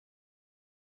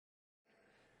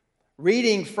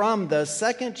Reading from the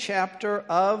second chapter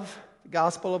of the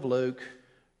Gospel of Luke,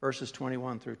 verses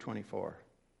 21 through 24.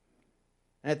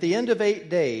 At the end of 8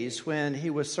 days, when he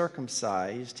was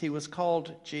circumcised, he was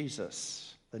called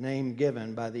Jesus, the name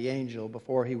given by the angel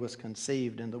before he was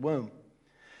conceived in the womb.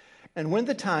 And when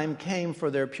the time came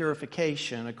for their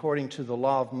purification, according to the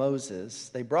law of Moses,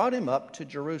 they brought him up to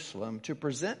Jerusalem to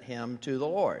present him to the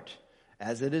Lord.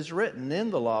 As it is written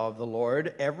in the law of the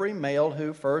Lord, every male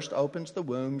who first opens the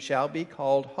womb shall be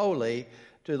called holy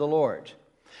to the Lord.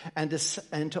 And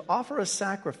to offer a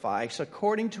sacrifice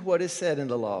according to what is said in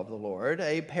the law of the Lord,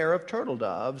 a pair of turtle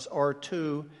doves or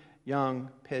 2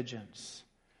 young pigeons.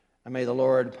 And may the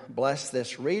Lord bless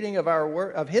this reading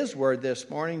of His word this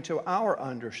morning to our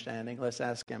understanding. Let's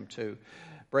ask Him to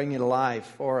bring it alive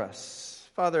for us.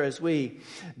 Father, as we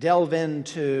delve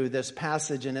into this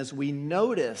passage and as we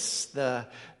notice the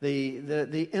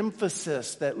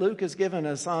emphasis that Luke has given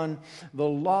us on the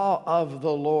law of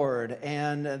the Lord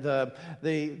and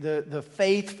the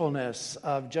faithfulness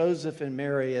of Joseph and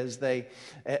Mary as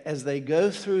they go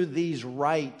through these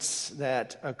rites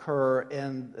that occur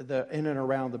in and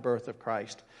around the birth of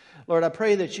Christ. Lord, I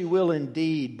pray that you will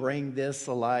indeed bring this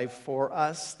alive for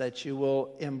us, that you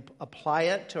will apply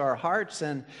it to our hearts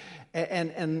and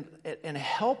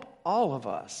help all of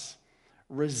us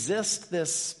resist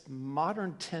this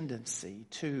modern tendency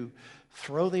to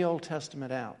throw the Old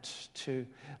Testament out, to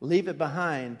leave it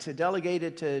behind, to delegate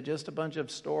it to just a bunch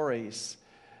of stories,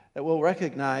 that we'll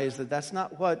recognize that that's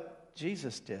not what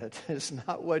Jesus did. It's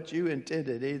not what you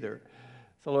intended either.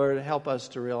 So, Lord, help us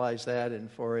to realize that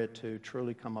and for it to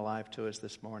truly come alive to us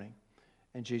this morning.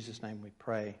 In Jesus' name we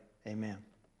pray. Amen.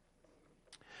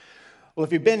 Well,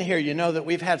 if you've been here, you know that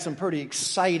we've had some pretty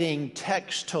exciting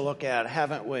text to look at,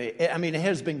 haven't we? I mean, it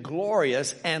has been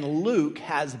glorious, and Luke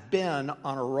has been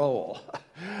on a roll.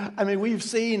 I mean, we've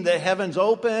seen the heavens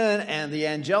open and the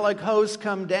angelic hosts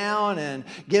come down and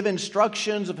give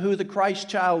instructions of who the Christ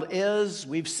child is.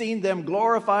 We've seen them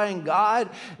glorifying God.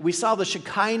 We saw the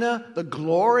Shekinah, the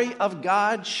glory of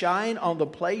God, shine on the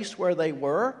place where they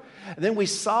were. And then we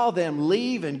saw them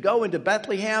leave and go into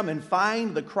Bethlehem and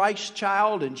find the Christ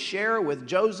child and share with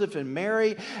Joseph and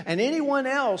Mary and anyone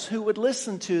else who would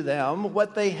listen to them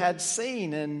what they had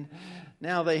seen. And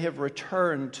now they have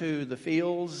returned to the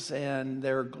fields and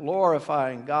they're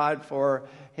glorifying God for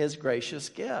His gracious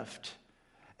gift.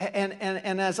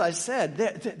 And as I said,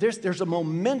 there's a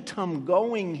momentum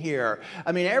going here.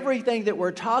 I mean, everything that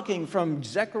we're talking from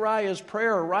Zechariah's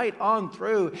prayer right on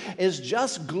through is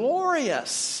just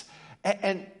glorious.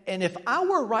 And if I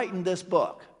were writing this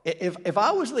book, if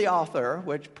I was the author,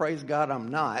 which praise God I'm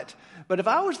not, but if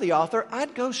I was the author,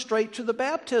 I'd go straight to the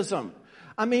baptism.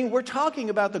 I mean, we're talking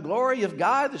about the glory of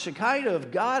God, the Shekinah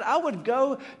of God. I would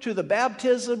go to the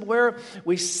baptism where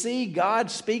we see God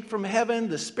speak from heaven,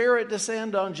 the Spirit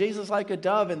descend on Jesus like a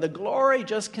dove, and the glory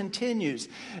just continues.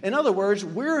 In other words,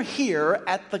 we're here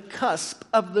at the cusp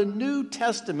of the New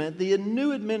Testament, the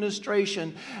new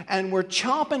administration, and we're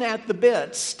chomping at the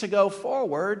bits to go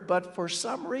forward, but for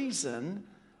some reason,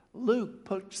 Luke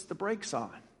puts the brakes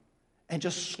on and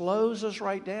just slows us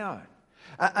right down.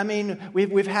 I mean,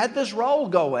 we've had this roll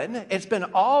going. It's been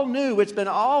all new. It's been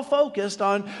all focused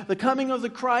on the coming of the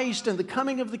Christ and the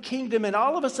coming of the kingdom. And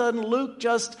all of a sudden, Luke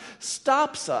just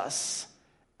stops us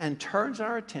and turns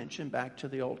our attention back to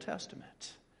the Old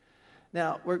Testament.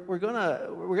 Now, we're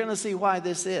gonna see why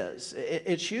this is.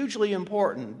 It's hugely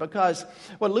important because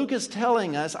what Luke is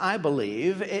telling us, I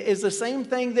believe, is the same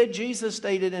thing that Jesus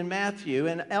stated in Matthew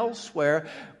and elsewhere.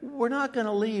 We're not going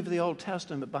to leave the Old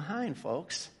Testament behind,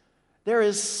 folks. There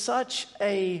is such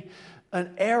an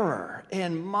error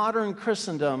in modern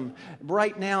Christendom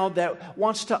right now that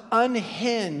wants to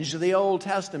unhinge the Old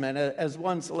Testament, as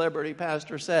one celebrity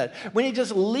pastor said. We need to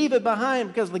just leave it behind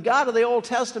because the God of the Old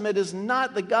Testament is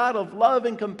not the God of love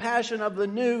and compassion of the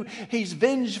New. He's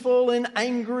vengeful and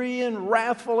angry and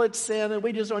wrathful at sin, and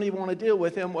we just don't even want to deal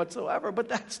with Him whatsoever. But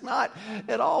that's not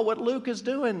at all what Luke is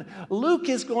doing. Luke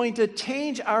is going to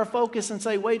change our focus and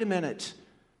say, wait a minute.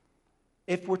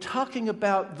 If we're talking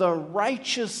about the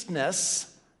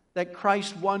righteousness that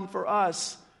Christ won for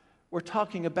us, we're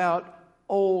talking about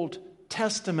Old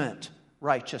Testament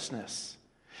righteousness.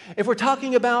 If we're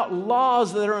talking about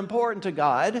laws that are important to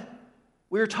God,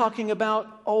 we're talking about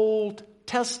Old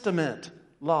Testament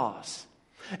laws.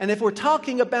 And if we're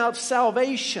talking about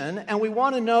salvation and we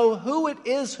want to know who it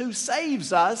is who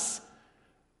saves us,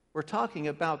 we're talking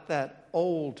about that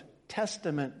Old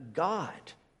Testament God,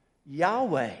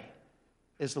 Yahweh,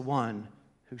 is the one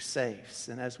who saves.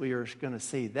 And as we are going to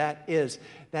see, that is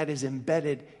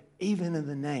embedded even in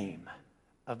the name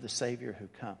of the Savior who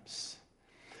comes.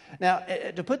 Now,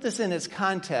 to put this in its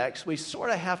context, we sort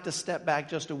of have to step back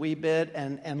just a wee bit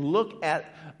and look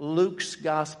at Luke's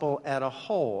gospel as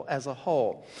a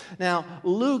whole. Now,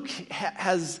 Luke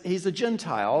he's a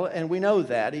Gentile, and we know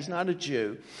that. He's not a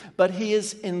Jew. But he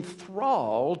is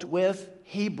enthralled with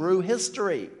Hebrew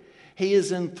history. He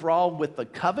is enthralled with the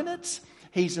covenants.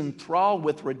 He's enthralled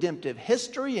with redemptive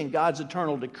history and God's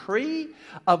eternal decree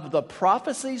of the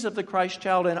prophecies of the Christ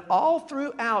child. And all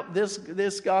throughout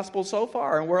this gospel so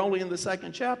far, and we're only in the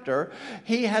second chapter,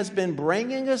 he has been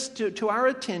bringing us to our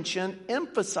attention,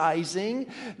 emphasizing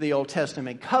the Old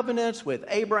Testament covenants with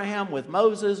Abraham, with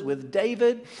Moses, with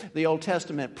David, the Old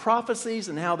Testament prophecies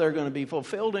and how they're going to be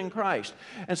fulfilled in Christ.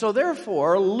 And so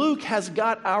therefore, Luke has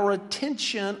got our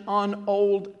attention on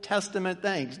Old Testament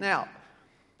things. Now,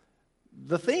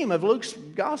 the theme of Luke's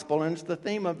gospel, and it's the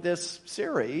theme of this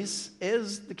series,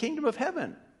 is the kingdom of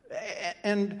heaven.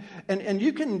 And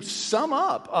you can sum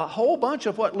up a whole bunch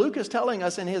of what Luke is telling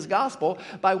us in his gospel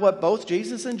by what both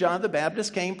Jesus and John the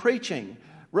Baptist came preaching.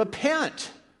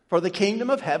 Repent, for the kingdom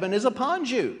of heaven is upon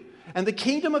you. And the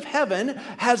kingdom of heaven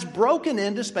has broken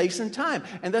into space and time.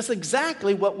 And that's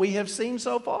exactly what we have seen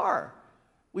so far.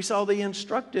 We saw the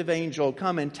instructive angel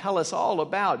come and tell us all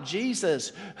about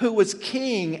Jesus, who was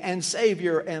King and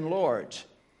Savior and Lord.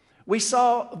 We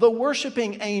saw the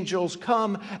worshiping angels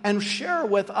come and share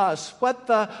with us what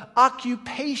the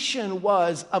occupation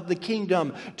was of the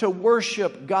kingdom, to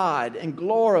worship God and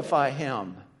glorify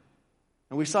Him.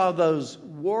 And we saw those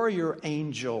warrior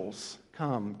angels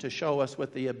come to show us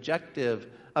what the objective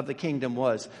of the kingdom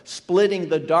was: splitting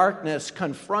the darkness,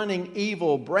 confronting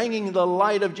evil, bringing the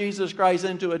light of Jesus Christ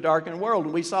into a darkened world.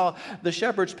 And we saw the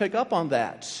shepherds pick up on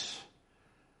that.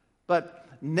 But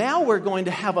now we're going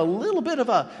to have a little bit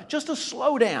of just a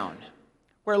slowdown,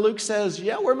 where Luke says,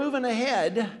 yeah, we're moving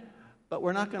ahead, but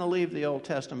we're not going to leave the Old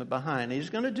Testament behind. He's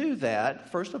going to do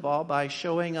that, first of all, by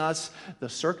showing us the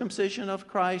circumcision of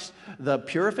Christ, the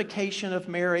purification of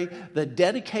Mary, the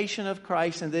dedication of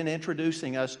Christ, and then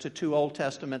introducing us to two Old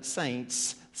Testament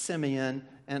saints, Simeon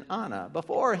and Anna,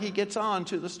 before he gets on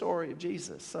to the story of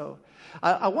Jesus. So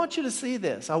I want you to see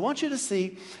this. I want you to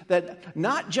see that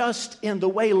not just in the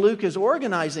way Luke is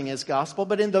organizing his gospel,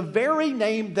 but in the very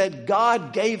name that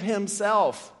God gave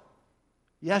himself,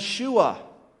 Yeshua.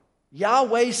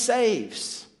 Yahweh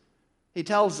saves. He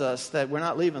tells us that we're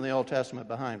not leaving the Old Testament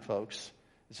behind, folks.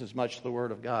 It's as much the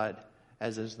Word of God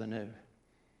as is the New.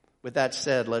 With that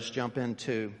said, let's jump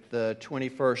into the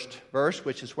 21st verse,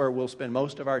 which is where we'll spend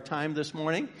most of our time this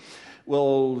morning.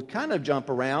 We'll kind of jump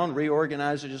around,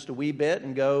 reorganize it just a wee bit,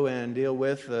 and go and deal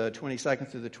with the 22nd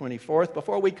through the 24th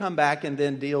before we come back and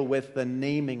then deal with the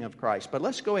naming of Christ. But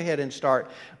let's go ahead and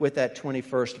start with that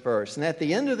 21st verse. And at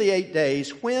the end of the 8 days,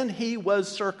 when he was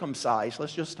circumcised,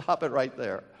 let's just stop it right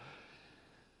there.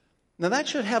 Now that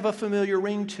should have a familiar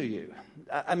ring to you.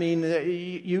 I mean,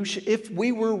 if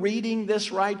we were reading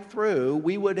this right through,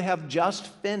 we would have just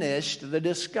finished the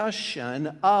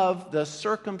discussion of the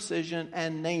circumcision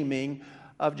and naming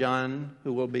of John,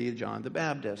 who will be John the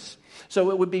Baptist. So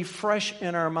it would be fresh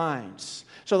in our minds.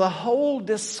 So the whole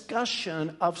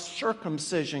discussion of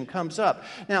circumcision comes up.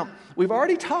 Now, we've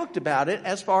already talked about it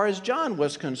as far as John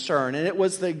was concerned, and it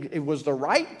was the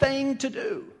right thing to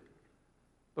do.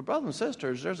 But brothers and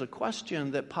sisters, there's a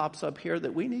question that pops up here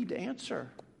that we need to answer.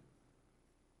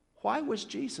 Why was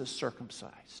Jesus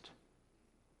circumcised?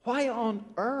 Why on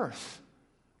earth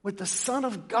would the Son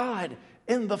of God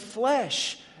in the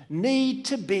flesh need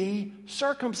to be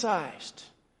circumcised?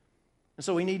 And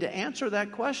so we need to answer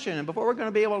that question. And before we're going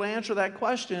to be able to answer that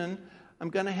question, I'm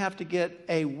going to have to get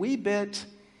a wee bit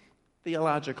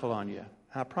theological on you.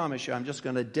 I promise you, I'm just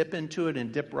going to dip into it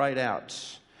and dip right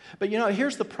out. But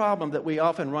here's the problem that we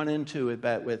often run into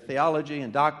with theology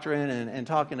and doctrine and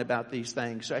talking about these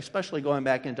things, especially going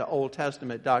back into Old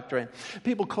Testament doctrine.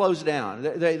 People close down.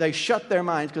 They shut their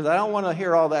minds because I don't want to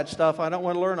hear all that stuff. I don't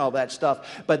want to learn all that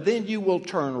stuff. But then you will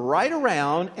turn right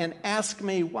around and ask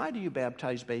me, why do you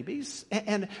baptize babies?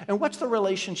 And what's the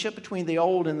relationship between the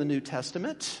Old and the New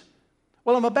Testament?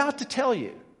 Well, I'm about to tell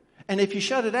you. And if you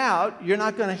shut it out, you're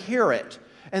not going to hear it.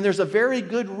 And there's a very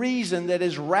good reason that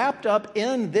is wrapped up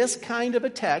in this kind of a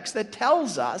text that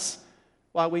tells us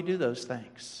why we do those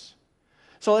things.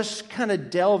 So let's kind of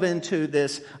delve into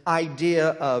this idea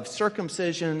of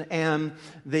circumcision and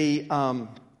the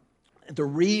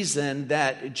reason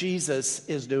that Jesus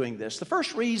is doing this. The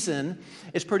first reason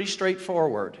is pretty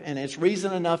straightforward, and it's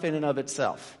reason enough in and of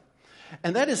itself.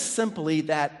 And that is simply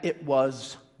that it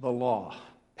was the law.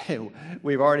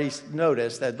 We've already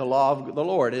noticed that the law of the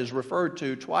Lord is referred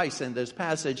to twice in this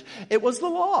passage. It was the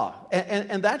law.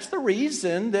 And that's the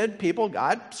reason that people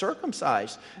got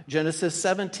circumcised. Genesis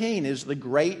 17 is the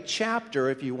great chapter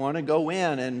if you want to go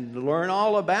in and learn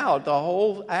all about the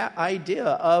whole idea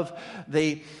of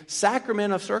the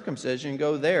sacrament of circumcision.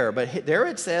 Go there. But there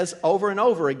it says over and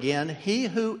over again, he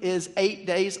who is 8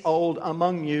 days old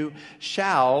among you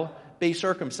shall be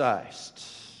circumcised.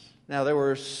 Now, there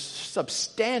were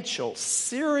substantial,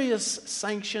 serious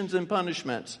sanctions and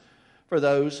punishments for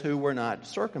those who were not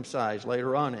circumcised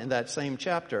later on in that same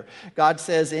chapter. God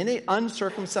says, any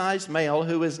uncircumcised male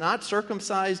who is not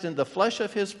circumcised in the flesh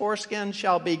of his foreskin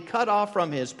shall be cut off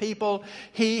from his people.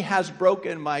 He has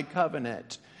broken my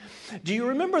covenant. Do you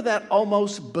remember that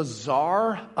almost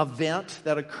bizarre event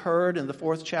that occurred in the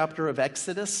 4th chapter of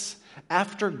Exodus?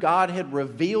 After God had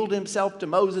revealed himself to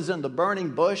Moses in the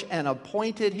burning bush and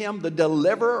appointed him the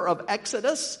deliverer of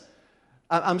Exodus,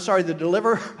 the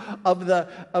deliverer of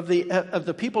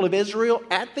the people of Israel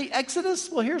at the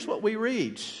Exodus. Well, here's what we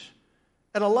read: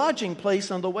 at a lodging place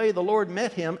on the way, the Lord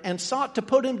met him and sought to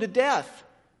put him to death.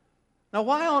 Now,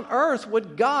 why on earth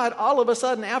would God, all of a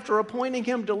sudden, after appointing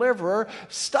him deliverer,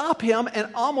 stop him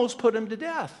and almost put him to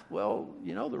death? Well,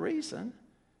 you know the reason.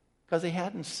 Because he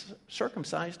hadn't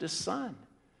circumcised his son.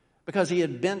 Because he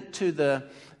had bent to the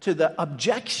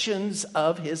objections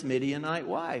of his Midianite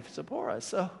wife, Zipporah.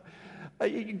 So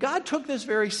God took this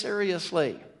very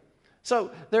seriously.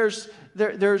 So there's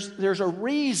a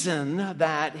reason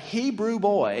that Hebrew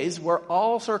boys were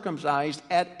all circumcised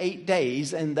at 8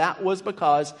 days, and that was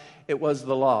because it was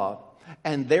the law.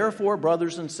 And therefore,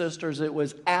 brothers and sisters, it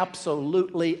was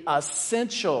absolutely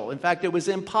essential. In fact, it was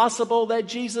impossible that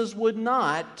Jesus would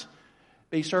not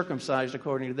be circumcised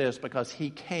according to this, because he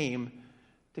came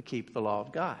to keep the law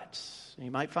of God. You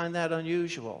might find that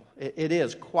unusual. It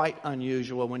is quite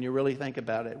unusual when you really think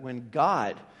about it. When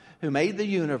God, who made the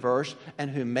universe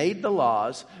and who made the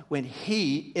laws, when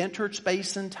he entered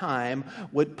space and time,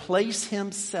 would place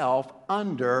himself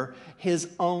under his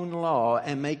own law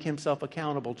and make himself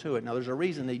accountable to it. Now, there's a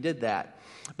reason he did that.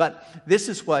 But this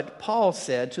is what Paul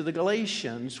said to the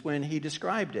Galatians when he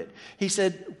described it. He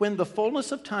said, when the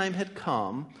fullness of time had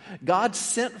come, God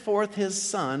sent forth his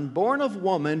Son, born of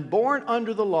woman, born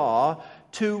under the law,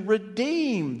 to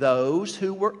redeem those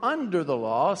who were under the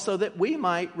law, so that we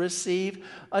might receive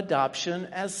adoption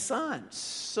as sons.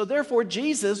 So therefore,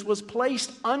 Jesus was placed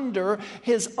under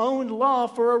his own law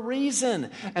for a reason.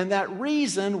 And that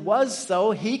reason was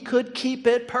so he could keep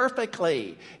it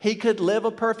perfectly. He could live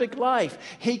a perfect life.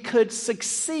 He could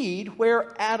succeed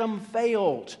where Adam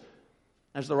failed.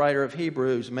 As the writer of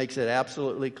Hebrews makes it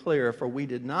absolutely clear, for we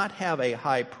did not have a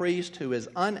high priest who is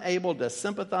unable to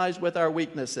sympathize with our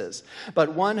weaknesses,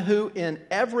 but one who in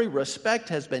every respect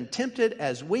has been tempted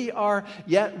as we are,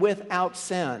 yet without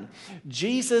sin.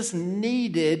 Jesus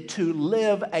needed to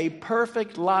live a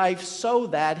perfect life so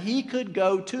that he could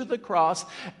go to the cross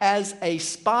as a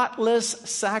spotless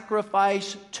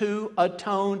sacrifice to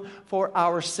atone for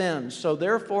our sins. So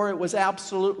therefore, it was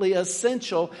absolutely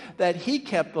essential that he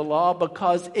kept the law, because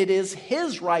it is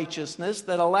his righteousness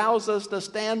that allows us to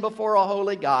stand before a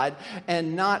holy God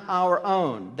and not our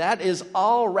own. That is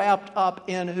all wrapped up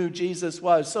in who Jesus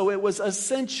was. So it was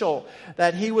essential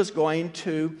that he was going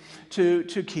to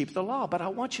keep the law. But I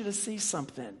want you to see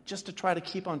something, just to try to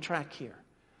keep on track here.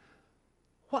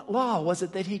 What law was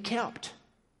it that he kept?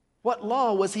 What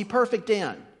law was he perfect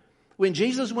in? When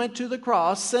Jesus went to the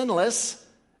cross, sinless,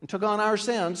 and took on our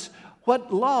sins,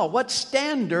 what law, what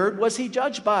standard was he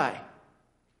judged by?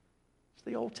 It's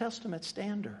the Old Testament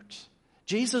standards.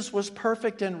 Jesus was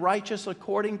perfect and righteous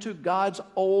according to God's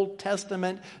Old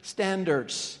Testament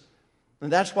standards.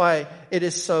 And that's why it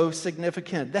is so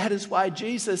significant. That is why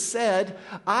Jesus said,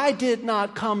 I did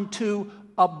not come to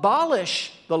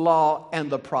abolish the law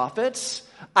and the prophets.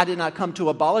 I did not come to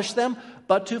abolish them,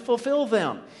 but to fulfill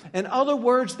them. In other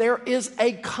words, there is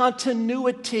a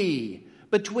continuity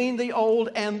between the old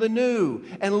and the new.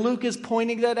 And Luke is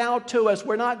pointing that out to us.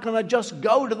 We're not going to just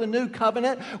go to the new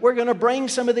covenant. We're going to bring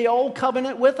some of the old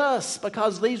covenant with us,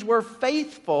 because these were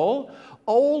faithful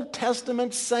Old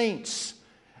Testament saints.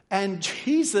 And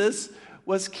Jesus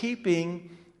was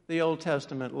keeping the Old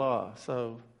Testament law.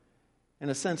 So, in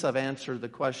a sense, I've answered the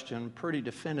question pretty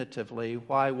definitively.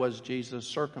 Why was Jesus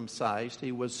circumcised?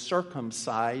 He was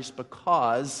circumcised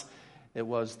because it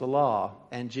was the law.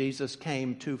 And Jesus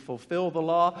came to fulfill the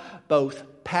law,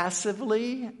 both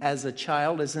passively as a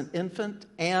child, as an infant,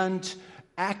 and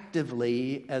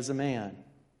actively as a man.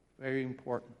 Very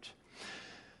important.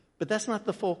 But that's not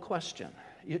the full question.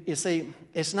 You see,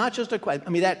 it's not just a question. I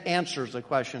mean, that answers the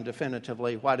question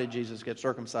definitively. Why did Jesus get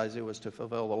circumcised? It was to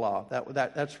fulfill the law.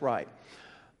 That's right.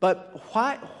 But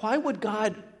why would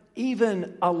God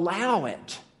even allow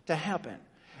it to happen?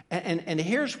 And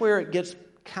here's where it gets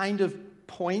kind of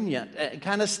poignant,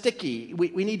 kind of sticky.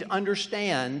 We need to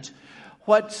understand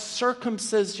what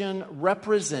circumcision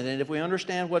represented. If we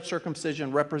understand what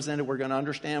circumcision represented, we're going to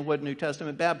understand what New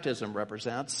Testament baptism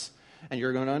represents. And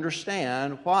you're going to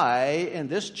understand why in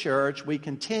this church we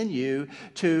continue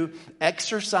to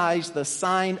exercise the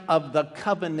sign of the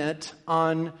covenant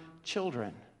on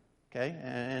children. Okay?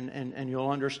 And you'll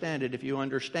understand it if you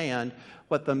understand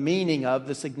what the meaning of,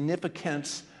 the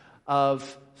significance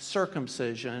of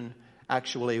circumcision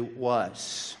actually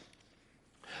was.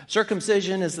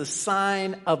 Circumcision is the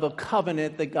sign of a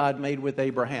covenant that God made with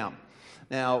Abraham.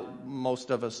 Now, most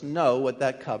of us know what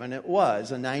that covenant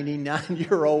was. A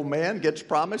 99-year-old man gets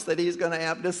promised that he's going to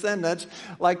have descendants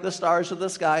like the stars of the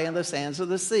sky and the sands of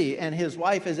the sea. And his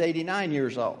wife is 89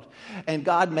 years old. And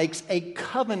God makes a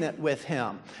covenant with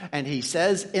him. And he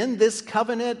says, in this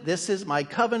covenant, this is my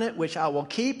covenant which I will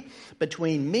keep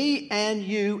between me and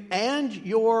you and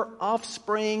your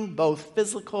offspring, both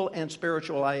physical and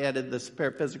spiritual. I added the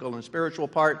physical and spiritual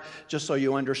part just so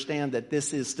you understand that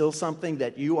this is still something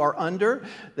that you are under,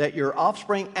 that your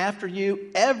offspring after you,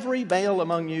 every male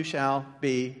among you shall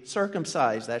be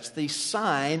circumcised. That's the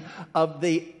sign of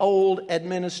the old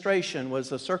administration, was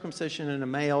the circumcision in a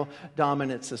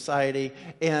male-dominant society.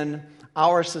 In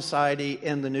our society,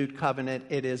 in the new covenant,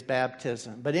 it is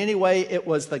baptism. But anyway, it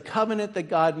was the covenant that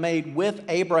God made with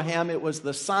Abraham. It was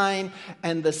the sign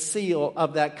and the seal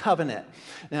of that covenant.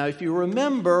 Now, if you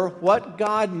remember what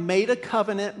God made a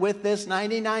covenant with this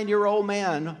 99-year-old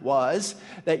man was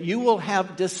that you will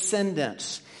have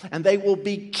descendants, and they will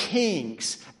be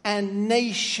kings and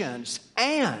nations,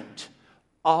 and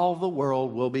all the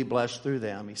world will be blessed through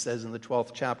them. He says in the 12th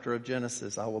chapter of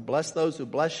Genesis, I will bless those who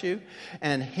bless you,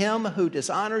 and him who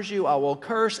dishonors you I will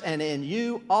curse, and in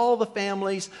you all the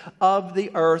families of the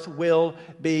earth will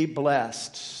be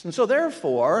blessed. And so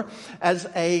therefore, as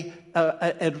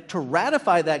to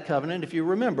ratify that covenant, if you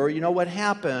remember, you know what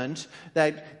happened,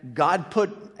 that God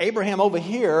put Abraham over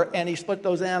here, and he split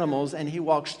those animals, and he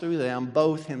walks through them,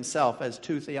 both himself as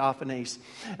two theophanies.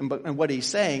 And what he's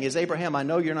saying is, Abraham, I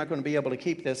know you're not going to be able to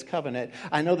keep this covenant.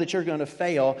 I know that you're going to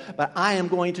fail, but I am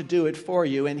going to do it for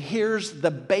you. And here's the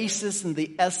basis and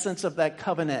the essence of that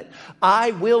covenant.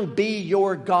 I will be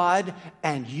your God,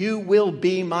 and you will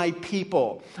be my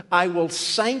people. I will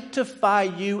sanctify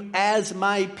you as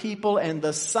my people, and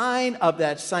the sign of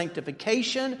that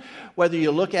sanctification, whether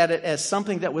you look at it as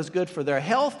something that was good for their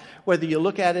health, whether you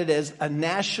look at it as a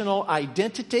national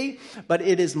identity, but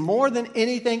it is more than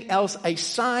anything else a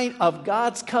sign of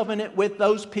God's covenant with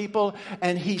those people.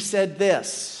 And he said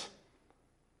this,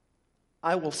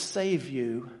 I will save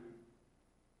you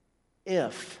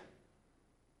if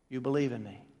you believe in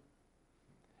me.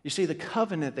 You see, the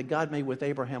covenant that God made with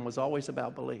Abraham was always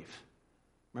about belief.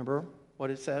 Remember what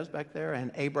it says back there?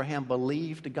 And Abraham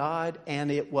believed God,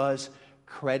 and it was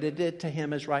credited to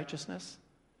him as righteousness.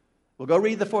 We'll go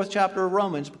read the 4th chapter of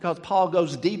Romans because Paul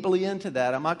goes deeply into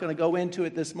that. I'm not going to go into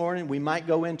it this morning. We might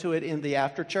go into it in the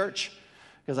after church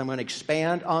because I'm going to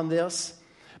expand on this.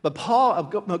 But Paul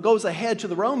goes ahead to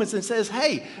the Romans and says,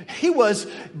 hey, he was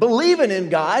believing in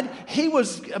God. He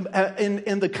was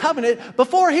in the covenant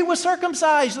before he was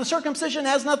circumcised. The circumcision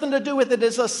has nothing to do with it.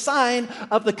 It's a sign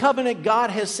of the covenant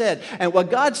God has said. And what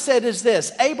God said is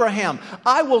this, Abraham,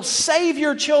 I will save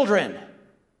your children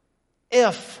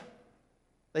if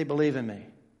they believe in me.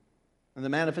 And the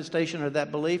manifestation of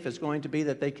that belief is going to be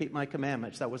that they keep my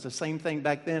commandments. That was the same thing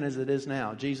back then as it is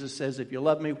now. Jesus says, if you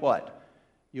love me, what?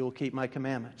 You will keep my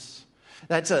commandments.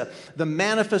 That's the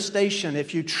manifestation.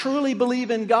 If you truly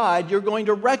believe in God, you're going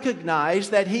to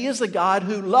recognize that he is a God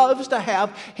who loves to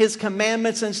have his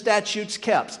commandments and statutes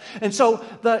kept. And so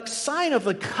the sign of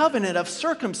the covenant of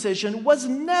circumcision was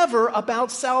never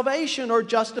about salvation or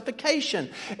justification.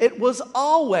 It was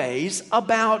always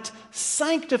about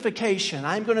sanctification.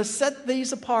 I'm going to set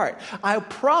these apart. I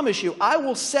promise you, I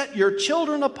will set your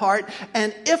children apart,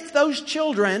 and if those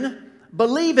children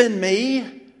believe in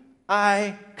me,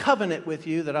 I covenant with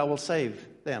you that I will save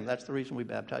them. That's the reason we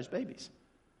baptize babies.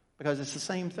 Because it's the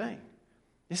same thing.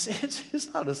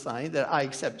 It's not a sign that I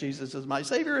accept Jesus as my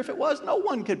Savior. If it was, no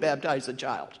one could baptize a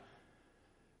child.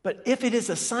 But if it is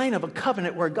a sign of a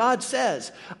covenant where God says,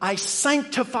 I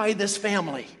sanctify this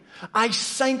family, I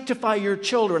sanctify your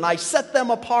children. I set them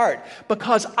apart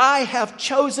because I have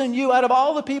chosen you out of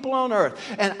all the people on earth.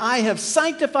 And I have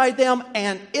sanctified them.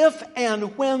 And if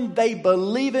and when they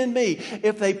believe in me,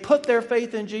 if they put their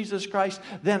faith in Jesus Christ,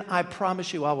 then I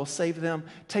promise you I will save them,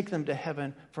 take them to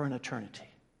heaven for an eternity.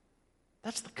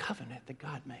 That's the covenant that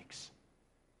God makes.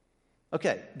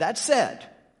 Okay, that said,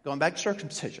 going back to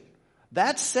circumcision.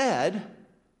 That said,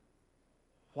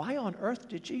 why on earth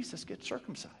did Jesus get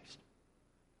circumcised?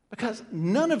 Because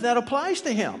none of that applies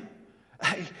to him.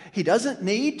 He doesn't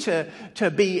need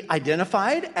to be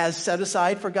identified as set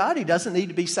aside for God. He doesn't need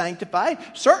to be sanctified.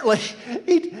 Certainly,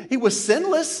 he was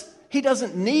sinless. He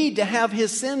doesn't need to have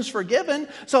his sins forgiven.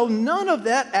 So none of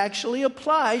that actually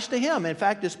applies to him. In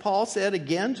fact, as Paul said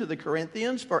again to the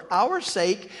Corinthians, for our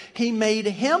sake, he made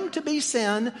him to be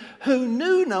sin who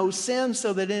knew no sin,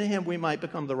 so that in him we might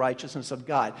become the righteousness of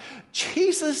God.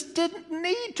 Jesus didn't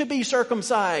need to be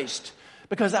circumcised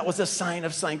because that was a sign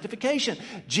of sanctification.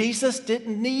 Jesus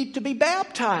didn't need to be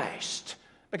baptized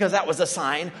because that was a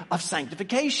sign of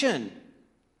sanctification.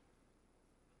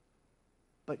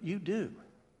 But you do.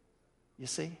 You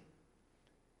see?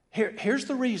 Here's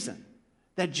the reason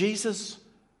that Jesus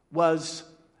was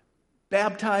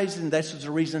baptized, and this is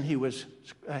the reason he was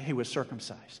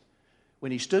circumcised.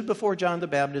 When he stood before John the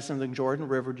Baptist in the Jordan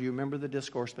River, do you remember the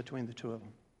discourse between the two of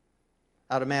them?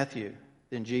 Out of Matthew.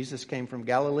 Then Jesus came from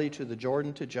Galilee to the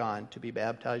Jordan to John to be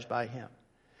baptized by him.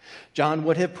 John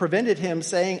would have prevented him,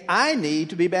 saying, I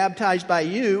need to be baptized by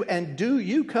you, and do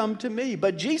you come to me?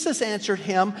 But Jesus answered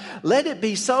him, let it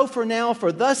be so for now,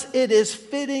 for thus it is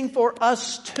fitting for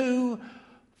us to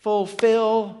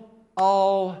fulfill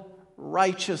all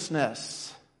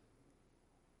righteousness.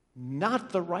 Not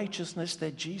the righteousness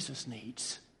that Jesus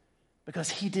needs.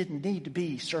 Because he didn't need to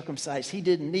be circumcised. He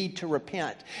didn't need to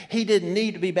repent. He didn't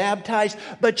need to be baptized.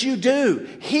 But you do.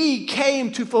 He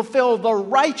came to fulfill the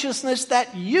righteousness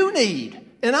that you need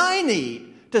and I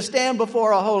need to stand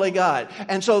before a holy God.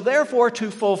 And so therefore,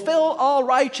 to fulfill all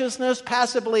righteousness,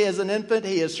 passively as an infant,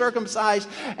 he is circumcised,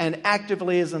 and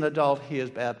actively as an adult, he is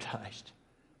baptized.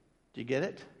 Do you get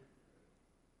it?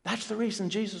 That's the reason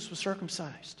Jesus was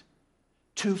circumcised.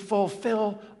 To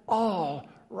fulfill all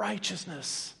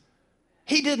righteousness.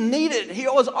 He didn't need it. He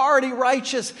was already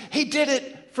righteous. He did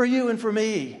it for you and for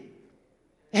me.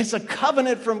 It's a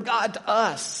covenant from God to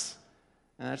us.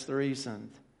 And that's the reason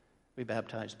we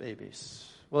baptize babies.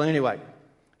 Well, anyway,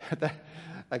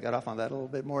 I got off on that a little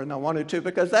bit more than I wanted to,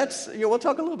 because we'll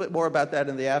talk a little bit more about that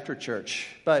in the after church.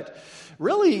 But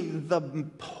really, the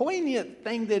poignant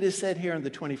thing that is said here in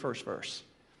the 21st verse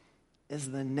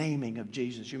is the naming of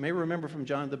Jesus. You may remember from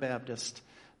John the Baptist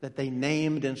that they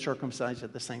named and circumcised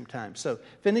at the same time. So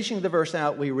finishing the verse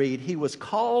out, we read, he was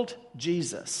called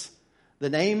Jesus,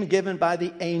 the name given by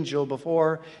the angel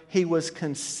before he was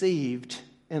conceived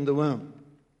in the womb.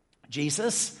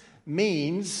 Jesus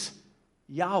means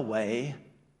Yahweh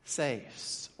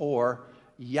saves, or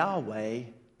Yahweh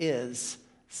is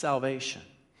salvation.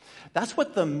 That's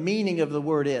what the meaning of the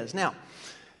word is. Now,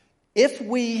 if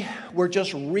we were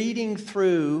just reading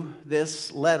through this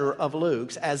letter of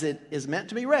Luke's, as it is meant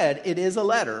to be read, it is a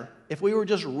letter. If we were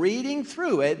just reading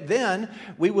through it, then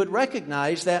we would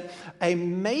recognize that a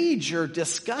major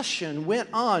discussion went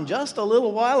on just a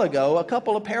little while ago, a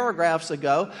couple of paragraphs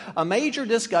ago. A major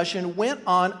discussion went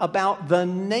on about the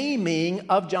naming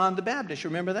of John the Baptist.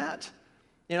 You remember that?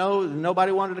 You know,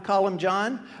 nobody wanted to call him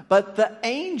John, but the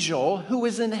angel who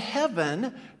was in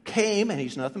heaven came, and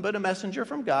he's nothing but a messenger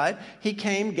from God. He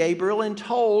came, Gabriel, and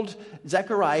told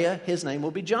Zechariah his name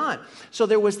will be John. So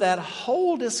there was that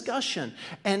whole discussion.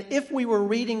 And if we were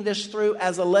reading this through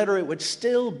as a letter, it would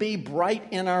still be bright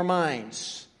in our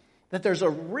minds that there's a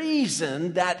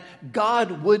reason that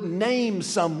God would name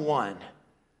someone.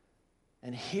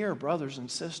 And here, brothers and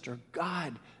sisters,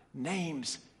 God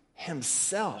names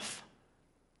himself.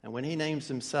 And when he names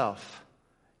himself,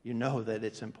 you know that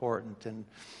it's important. And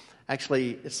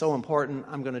actually, it's so important,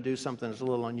 I'm going to do something that's a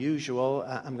little unusual.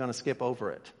 I'm going to skip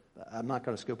over it. I'm not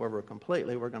going to skip over it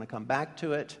completely. We're going to come back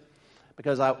to it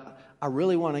because I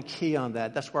really want to key on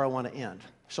that. That's where I want to end.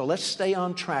 So let's stay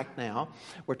on track now.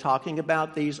 We're talking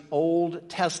about these Old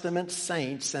Testament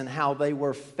saints and how they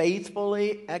were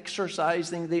faithfully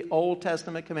exercising the Old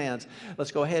Testament commands.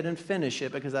 Let's go ahead and finish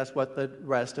it because that's what the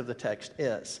rest of the text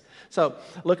is. So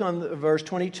look on verse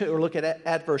 22, or look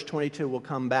at verse 22. We'll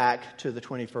come back to the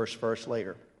 21st verse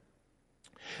later.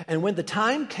 And when the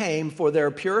time came for their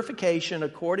purification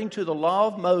according to the law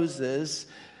of Moses,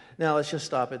 now let's just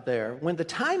stop it there. When the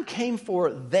time came for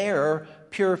their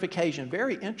purification,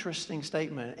 very interesting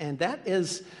statement, and that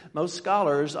is, most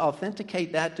scholars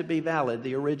authenticate that to be valid,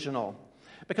 the original.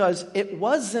 Because it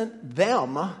wasn't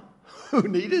them who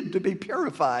needed to be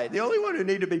purified. The only one who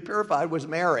needed to be purified was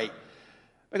Mary.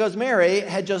 Because Mary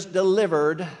had just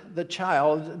delivered the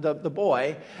child, the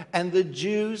boy, and the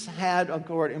Jews had,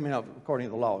 according to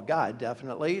the law of God,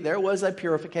 definitely, there was a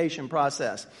purification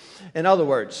process. In other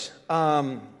words,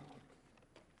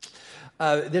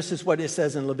 this is what it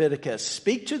says in Leviticus.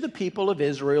 Speak to the people of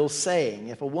Israel, saying,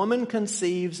 if a woman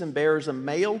conceives and bears a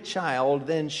male child,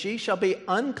 then she shall be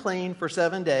unclean for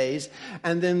 7 days,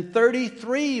 and then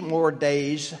 33 more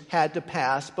days had to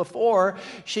pass before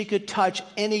she could touch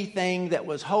anything that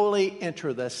was holy,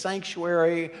 enter the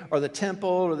sanctuary or the temple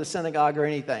or the synagogue or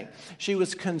anything. She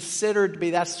was considered to be,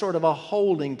 that's sort of a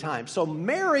holding time. So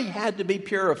Mary had to be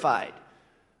purified.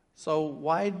 So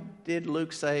why did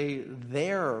Luke say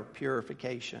their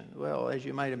purification? Well, as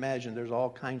you might imagine, there's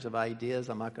all kinds of ideas.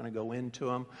 I'm not going to go into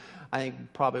them. I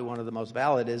think probably one of the most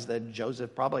valid is that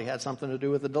Joseph probably had something to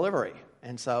do with the delivery.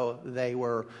 And so they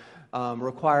were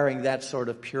requiring that sort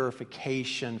of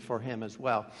purification for him as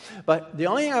well. But the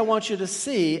only thing I want you to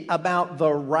see about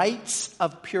the rites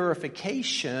of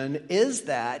purification is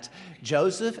that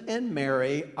Joseph and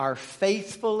Mary are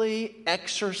faithfully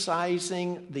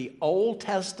exercising the Old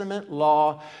Testament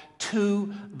law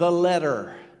to the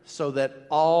letter, so that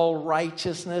all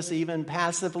righteousness, even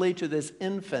passively to this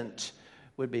infant,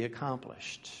 would be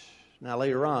accomplished. Now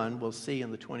later on, we'll see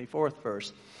in the 24th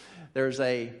verse, there's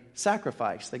a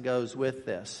sacrifice that goes with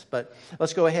this. But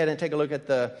let's go ahead and take a look at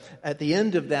the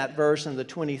end of that verse in the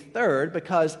 23rd,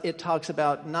 because it talks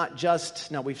about not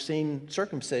just, now we've seen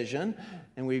circumcision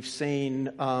and we've seen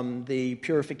the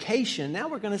purification. Now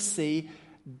we're going to see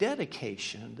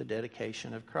dedication, the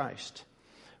dedication of Christ.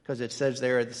 Because it says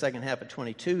there at the second half of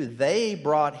 22, they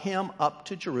brought him up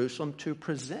to Jerusalem to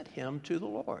present him to the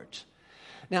Lord.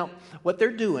 Now, what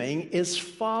they're doing is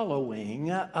following,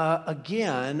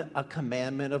 again, a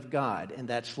commandment of God. And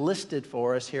that's listed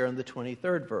for us here in the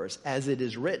 23rd verse. As it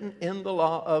is written in the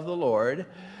law of the Lord.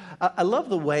 I love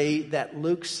the way that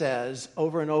Luke says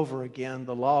over and over again,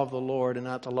 the law of the Lord and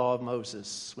not the law of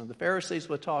Moses. When the Pharisees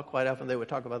would talk, quite often they would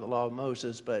talk about the law of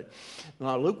Moses. But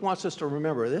now Luke wants us to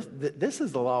remember, this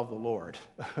is the law of the Lord,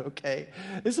 okay?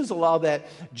 This is a law that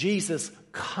Jesus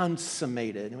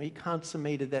consummated. And when he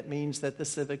consummated, that means that the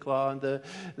civic law and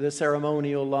the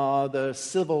ceremonial law, the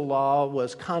civil law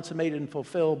was consummated and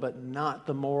fulfilled, but not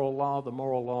the moral law. The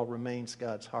moral law remains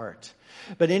God's heart.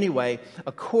 But anyway,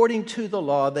 according to the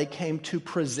law, they came to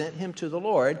present him to the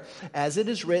Lord. As it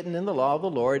is written in the law of the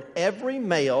Lord, every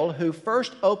male who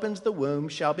first opens the womb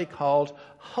shall be called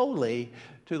holy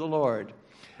to the Lord.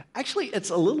 Actually, it's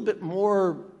a little bit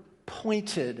more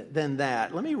pointed than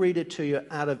that. Let me read it to you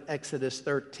out of Exodus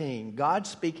 13. God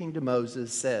speaking to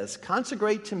Moses says,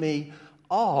 consecrate to me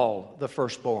all the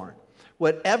firstborn.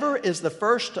 Whatever is the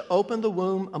first to open the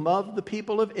womb among the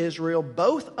people of Israel,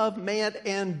 both of man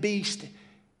and beast,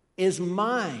 is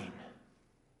mine.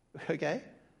 Okay?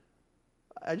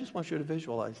 I just want you to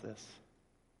visualize this.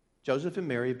 Joseph and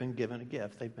Mary have been given a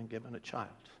gift. They've been given a child.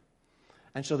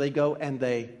 And so they go and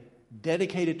they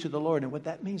dedicate it to the Lord. And what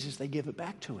that means is they give it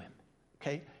back to him.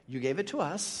 Okay? You gave it to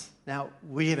us. Now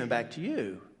we give it back to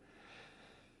you.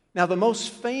 Now, the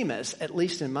most famous, at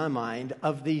least in my mind,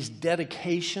 of these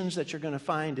dedications that you're going to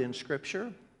find in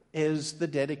Scripture is the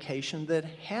dedication that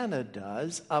Hannah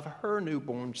does of her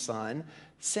newborn son,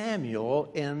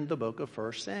 Samuel, in the book of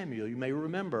 1 Samuel. You may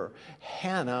remember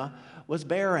Hannah was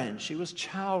barren. She was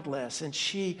childless, and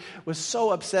she was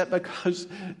so upset because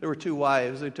there were two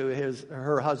wives to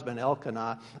her husband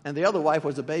Elkanah, and the other wife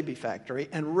was a baby factory,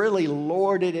 and really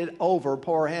lorded it over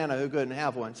poor Hannah, who couldn't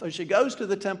have one. So she goes to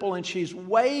the temple, and she's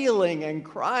wailing and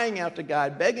crying out to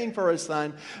God, begging for a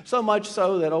son, so much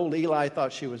so that old Eli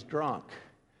thought she was drunk.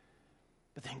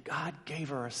 But then God gave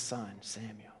her a son,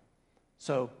 Samuel.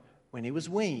 So when he was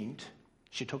weaned,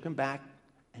 she took him back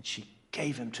and she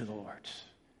gave him to the Lord.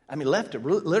 I mean, left him,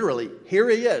 literally, here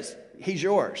he is, he's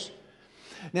yours.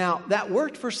 Now, that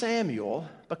worked for Samuel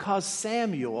because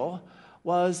Samuel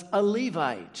was a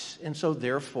Levite. And so,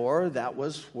 therefore, that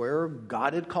was where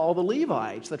God had called the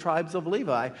Levites, the tribes of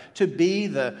Levi, to be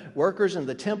the workers in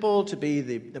the temple, to be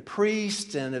the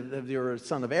priest, and if you were a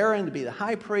son of Aaron, to be the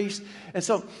high priest. And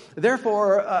so,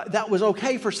 therefore, that was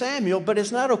okay for Samuel, but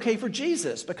it's not okay for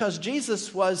Jesus, because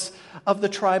Jesus was of the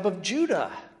tribe of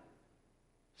Judah.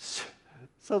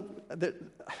 So,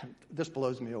 this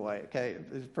blows me away, okay?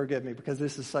 Forgive me, because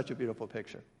this is such a beautiful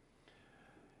picture.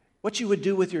 What you would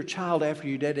do with your child after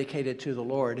you dedicate it to the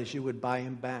Lord is you would buy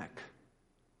him back.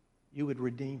 You would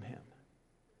redeem him.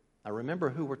 Now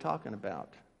remember who we're talking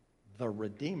about. The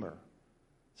Redeemer.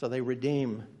 So they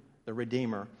redeem the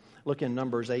Redeemer. Look in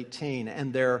Numbers 18.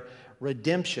 And their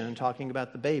redemption, talking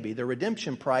about the baby, the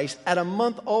redemption price, at a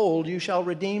month old you shall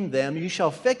redeem them. You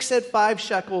shall fix it 5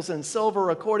 shekels in silver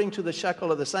according to the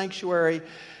shekel of the sanctuary,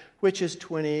 which is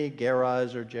 20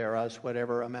 gerahs or gerahs,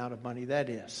 whatever amount of money that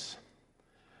is.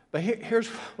 But here's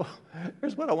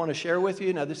what I want to share with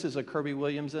you. Now, this is a Kirby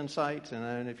Williams insight,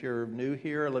 and if you're new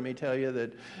here, let me tell you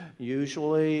that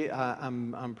usually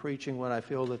I'm preaching what I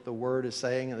feel that the Word is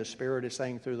saying and the Spirit is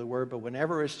saying through the Word. But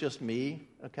whenever it's just me,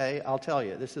 okay, I'll tell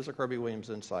you, this is a Kirby Williams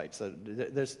insight. So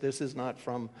this is not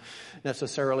from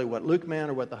necessarily what Luke meant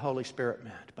or what the Holy Spirit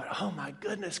meant. But oh my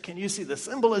goodness, can you see the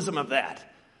symbolism of that?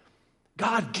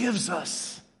 God gives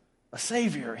us a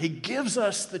Savior. He gives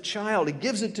us the child. He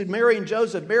gives it to Mary and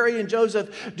Joseph. Mary and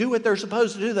Joseph do what they're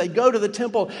supposed to do. They go to the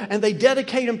temple and they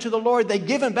dedicate him to the Lord. They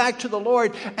give him back to the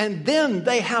Lord. And then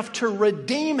they have to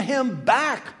redeem him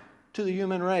back to the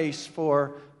human race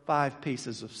for 5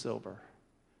 pieces of silver.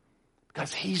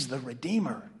 Because he's the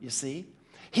Redeemer, you see.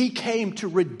 He came to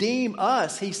redeem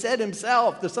us. He said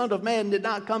himself, the Son of Man did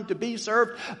not come to be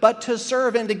served, but to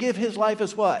serve and to give his life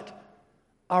as what?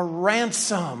 A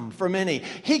ransom for many.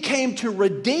 He came to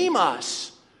redeem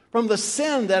us from the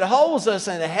sin that holds us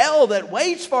and hell that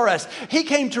waits for us. He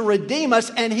came to redeem us,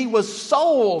 and he was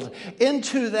sold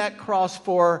into that cross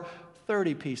for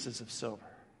 30 pieces of silver.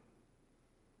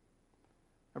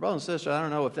 My brother and sister, I don't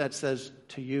know if that says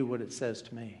to you what it says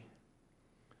to me.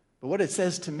 But what it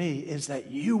says to me is that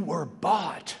you were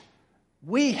bought.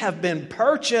 We have been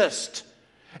purchased.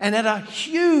 And at a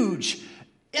huge,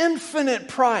 infinite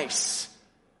price.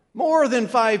 More than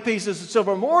 5 pieces of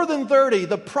silver, more than 30.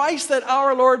 The price that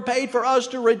our Lord paid for us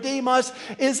to redeem us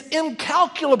is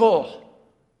incalculable.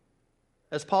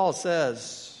 As Paul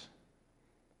says,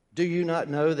 do you not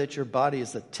know that your body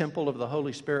is the temple of the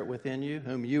Holy Spirit within you,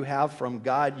 whom you have from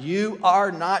God? You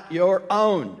are not your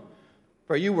own,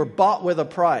 for you were bought with a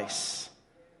price.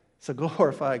 So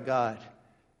glorify God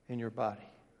in your body.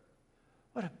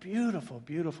 What a beautiful,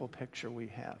 beautiful picture we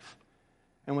have.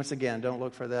 And once again, don't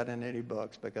look for that in any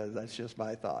books because that's just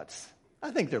my thoughts.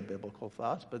 I think they're biblical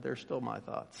thoughts, but they're still my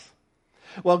thoughts.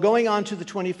 Well, going on to the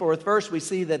 24th verse, we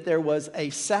see that there was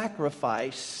a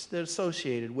sacrifice that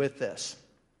associated with this.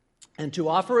 And to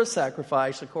offer a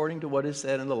sacrifice according to what is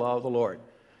said in the law of the Lord.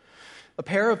 A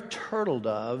pair of turtle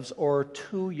doves or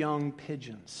 2 young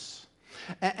pigeons.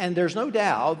 And there's no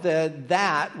doubt that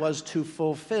that was to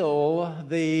fulfill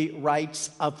the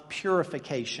rites of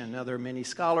purification. Now, there are many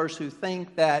scholars who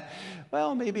think that,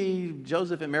 well, maybe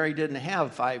Joseph and Mary didn't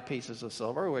have 5 pieces of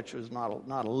silver, which was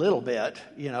not a little bit,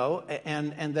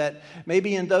 and that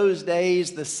maybe in those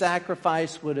days the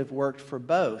sacrifice would have worked for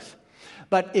both.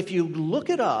 But if you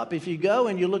look it up, if you go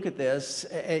and you look at this,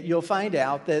 you'll find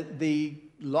out that the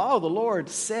law of the Lord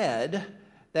said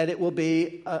that it will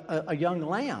be a young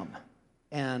lamb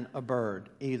and a bird,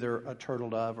 either a turtle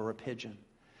dove or a pigeon.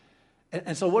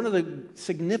 And so one of the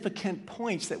significant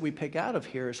points that we pick out of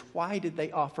here is why did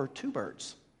they offer 2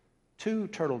 birds? 2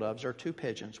 turtle doves or 2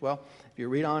 pigeons? Well, if you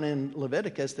read on in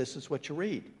Leviticus, this is what you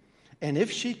read. And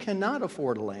if she cannot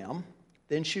afford a lamb,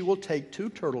 then she will take 2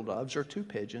 turtle doves or 2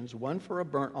 pigeons, one for a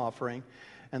burnt offering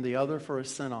and the other for a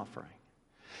sin offering.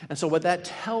 And so what that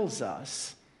tells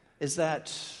us is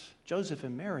that Joseph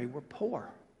and Mary were poor.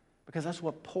 Because that's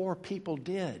what poor people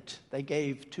did. They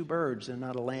gave 2 birds and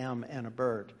not a lamb and a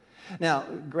bird. Now,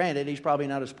 granted, he's probably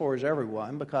not as poor as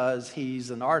everyone because he's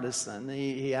an artisan.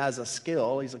 He has a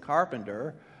skill. He's a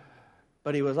carpenter.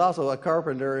 But he was also a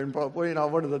carpenter in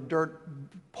one of the dirt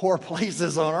poor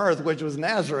places on earth, which was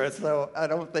Nazareth. So I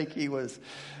don't think he had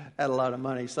a lot of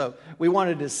money. So we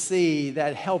wanted to see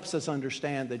that helps us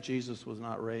understand that Jesus was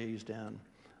not raised in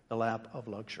the lap of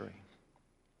luxury.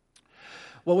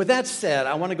 Well, with that said,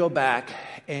 I want to go back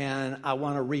and I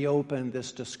want to reopen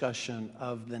this discussion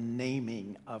of the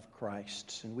naming of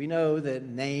Christ. And we know that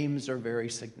names are very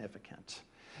significant.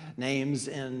 Names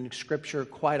in Scripture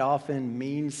quite often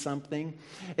mean something.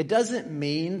 It doesn't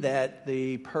mean that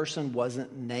the person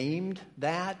wasn't named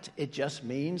that. It just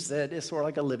means that it's sort of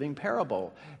like a living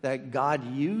parable, that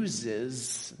God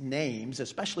uses names,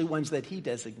 especially ones that he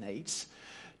designates,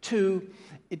 to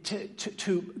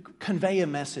convey a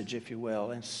message, if you will,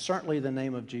 and certainly the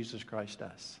name of Jesus Christ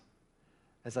does.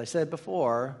 As I said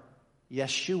before,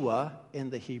 Yeshua in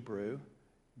the Hebrew,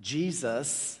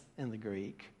 Jesus in the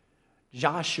Greek,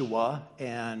 Joshua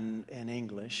in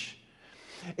English.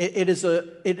 It is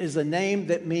a name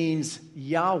that means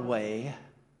Yahweh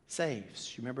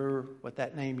Saves. You remember what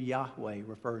that name Yahweh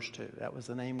refers to? That was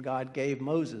the name God gave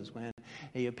Moses when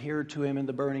he appeared to him in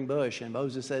the burning bush. And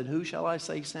Moses said, "Who shall I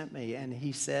say sent me?" And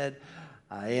he said,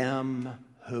 "I am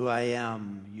who I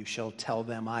am. You shall tell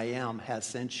them I am has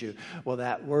sent you. Well,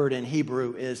 that word in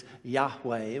Hebrew is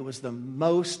Yahweh. It was the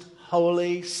most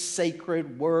holy,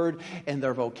 sacred word in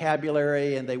their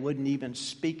vocabulary, and they wouldn't even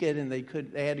speak it, and they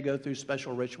had to go through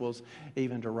special rituals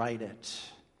even to write it.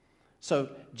 So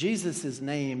Jesus is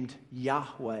named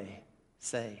Yahweh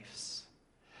Saves.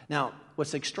 Now,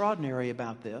 what's extraordinary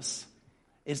about this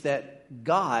is that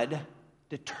God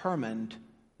determined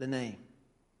the name.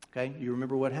 Okay, you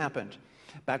remember what happened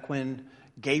back when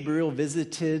Gabriel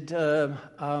visited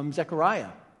Zechariah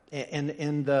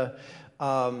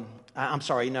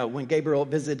when Gabriel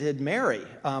visited Mary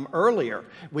earlier.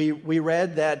 We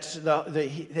read that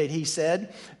he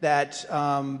said that,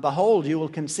 behold, you will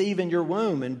conceive in your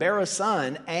womb and bear a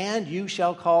son, and you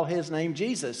shall call his name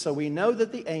Jesus. So we know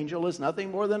that the angel is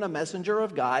nothing more than a messenger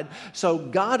of God. So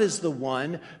God is the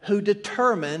one who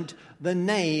determined the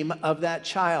name of that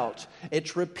child.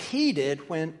 It's repeated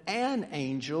when an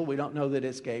angel, we don't know that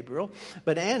it's Gabriel,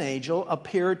 but an angel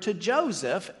appeared to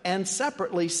Joseph and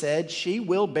separately said, she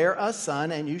will bear a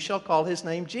son, and you shall call his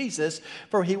name Jesus,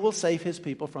 for he will save his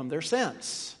people from their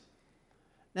sins.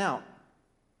 Now,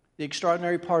 the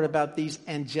extraordinary part about these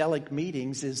angelic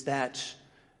meetings is that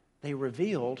they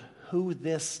revealed who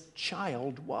this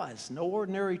child was. No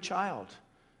ordinary child,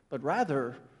 but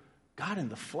rather God in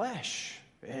the flesh.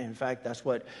 In fact, that's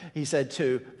what he said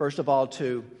first of all,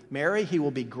 to Mary. He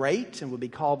will be great and will be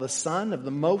called the Son of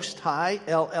the Most High,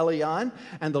 El Elyon.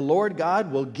 And the Lord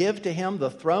God will give to him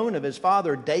the throne of his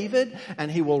father David,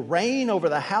 and he will reign over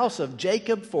the house of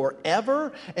Jacob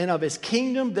forever, and of his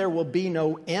kingdom there will be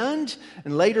no end.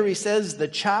 And later he says, the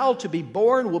child to be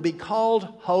born will be called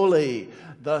Holy,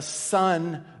 the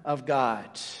Son of God.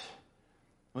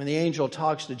 When the angel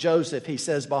talks to Joseph, he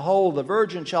says, behold, the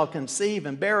virgin shall conceive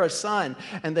and bear a son,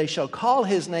 and they shall call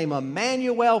his name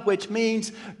Emmanuel, which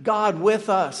means God with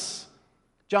us.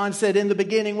 John said, in the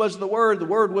beginning was the Word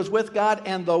was with God,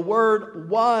 and the Word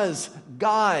was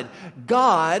God.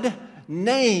 God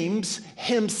names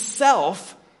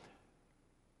himself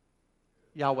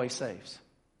Yahweh Saves.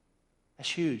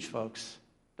 That's huge, folks.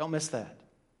 Don't miss that.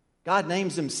 God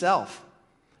names himself.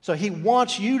 So he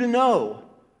wants you to know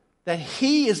that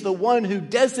he is the one who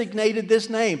designated this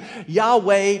name,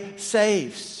 Yahweh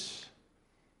Saves.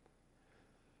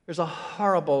 There's a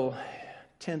horrible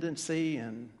tendency,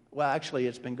 actually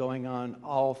it's been going on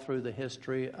all through the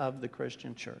history of the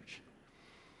Christian church.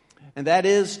 And that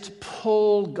is to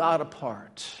pull God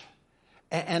apart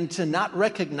and to not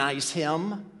recognize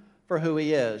him for who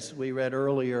he is. We read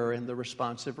earlier in the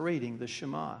responsive reading, the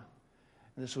Shema.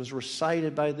 This was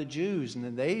recited by the Jews,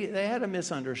 and they had a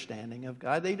misunderstanding of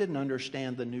God. They didn't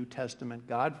understand the New Testament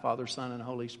God, Father, Son, and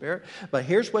Holy Spirit. But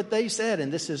here's what they said,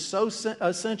 and this is so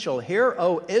essential. Hear,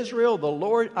 O Israel, the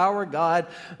Lord our God,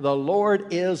 the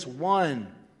Lord is one.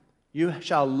 You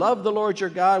shall love the Lord your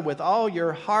God with all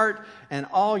your heart and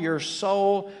all your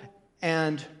soul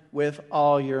and with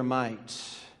all your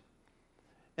might.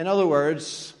 In other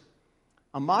words,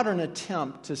 a modern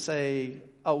attempt to say,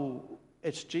 oh,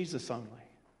 it's Jesus only.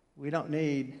 We don't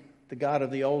need the God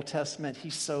of the Old Testament.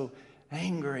 He's so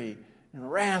angry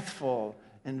and wrathful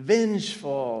and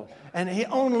vengeful, and he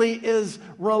only is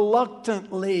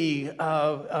reluctantly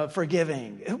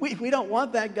forgiving. We don't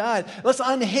want that God. Let's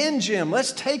unhinge him.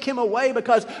 Let's take him away,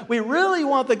 because we really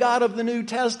want the God of the New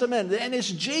Testament, and it's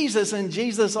Jesus and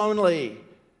Jesus only.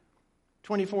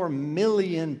 24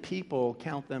 million people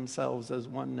count themselves as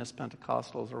oneness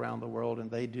Pentecostals around the world, and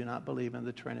they do not believe in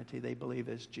the Trinity. They believe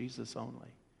it's Jesus only.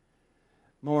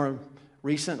 More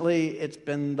recently, it's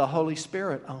been the Holy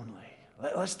Spirit only.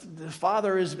 The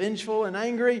Father is vengeful and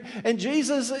angry, and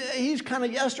Jesus, he's kind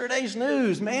of yesterday's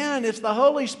news. Man, it's the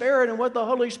Holy Spirit and what the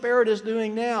Holy Spirit is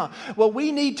doing now. Well,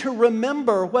 we need to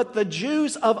remember what the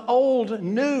Jews of old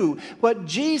knew, what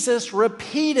Jesus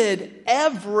repeated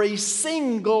every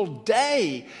single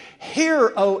day.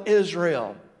 Hear, O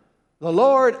Israel, the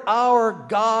Lord our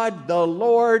God, the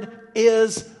Lord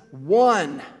is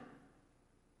one.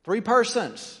 3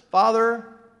 persons, Father,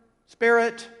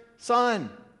 Spirit, Son,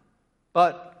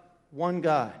 but one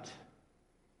God.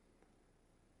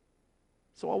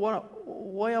 So the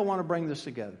way I want to bring this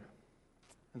together,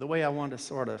 and the way I want to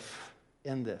sort of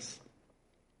end this,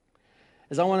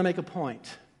 is I want to make a point.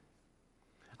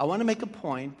 I want to make a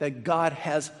point that God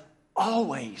has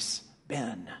always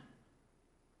been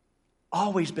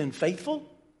faithful.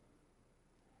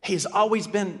 He's always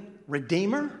been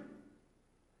Redeemer.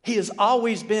 He has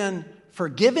always been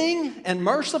forgiving and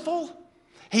merciful.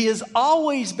 He has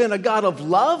always been a God of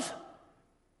love,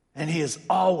 and he has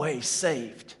always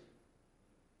saved.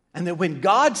 And that when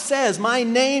God says, my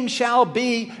name shall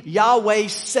be Yahweh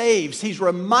Saves, He's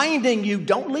reminding you,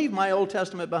 don't leave my Old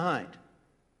Testament behind.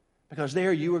 Because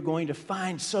there you are going to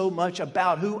find so much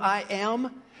about who I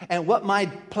am and what my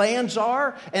plans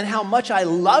are and how much I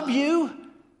love you.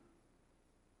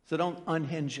 So don't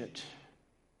unhinge it.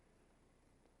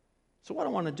 So what I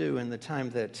want to do in the time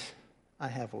that I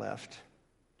have left,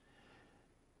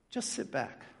 just sit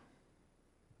back.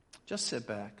 Just sit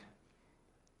back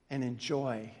and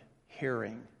enjoy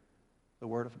hearing the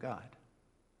Word of God.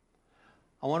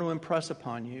 I want to impress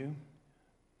upon you,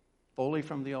 fully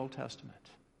from the Old Testament,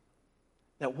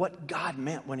 that what God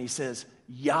meant when He says,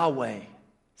 Yahweh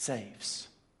saves.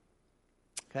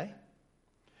 Okay?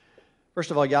 First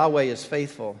of all, Yahweh is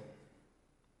faithful.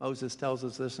 Moses tells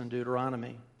us this in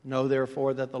Deuteronomy. Know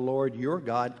therefore that the Lord your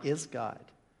God is God.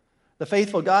 The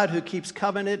faithful God who keeps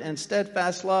covenant and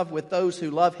steadfast love with those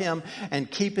who love Him and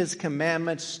keep His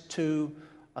commandments to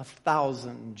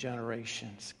 1,000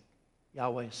 generations.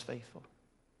 Yahweh is faithful.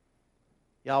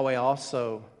 Yahweh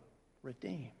also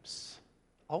redeems.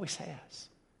 Always has.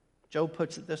 Job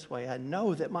puts it this way, I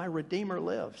know that my Redeemer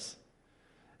lives.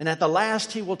 And at the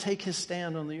last He will take His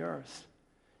stand on the earth.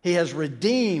 He has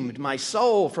redeemed my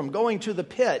soul from going to the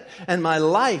pit, and my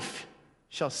life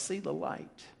shall see the light.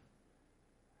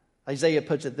 Isaiah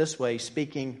puts it this way,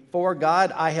 speaking, for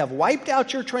God, I have wiped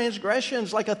out your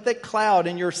transgressions like a thick cloud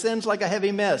and your sins like a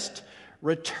heavy mist.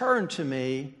 Return to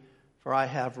me, for I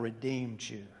have redeemed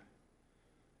you.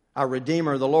 Our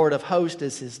Redeemer, the Lord of hosts,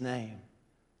 is His name,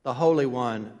 the Holy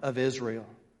One of Israel.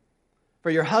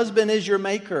 For your husband is your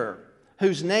maker,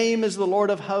 whose name is the Lord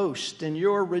of hosts, and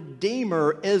your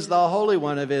Redeemer is the Holy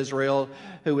One of Israel,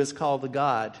 who is called the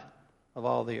God of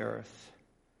all the earth.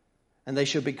 And they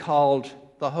shall be called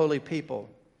the holy people,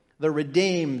 the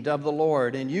redeemed of the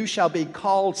Lord, and you shall be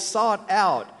called sought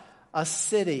out, a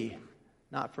city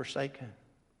not forsaken.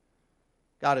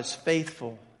 God is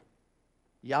faithful.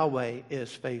 Yahweh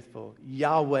is faithful.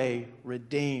 Yahweh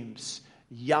redeems.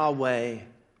 Yahweh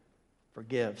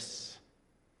forgives.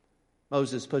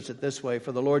 Moses puts it this way,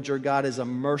 for the Lord your God is a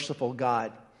merciful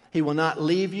God. He will not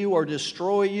leave you or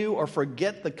destroy you or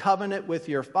forget the covenant with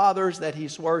your fathers that He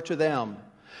swore to them.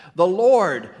 The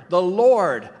Lord,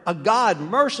 a God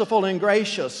merciful and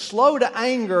gracious, slow to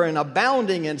anger and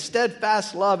abounding in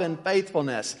steadfast love and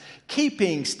faithfulness,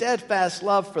 keeping steadfast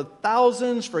love for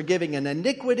thousands, forgiving an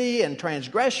iniquity and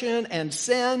transgression and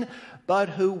sin, but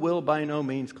who will by no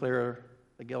means clear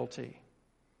the guilty.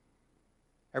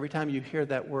 Every time you hear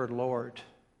that word Lord,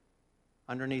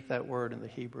 underneath that word in the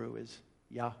Hebrew is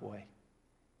Yahweh.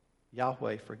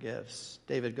 Yahweh forgives.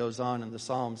 David goes on in the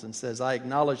Psalms and says, I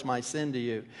acknowledge my sin to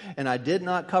you, and I did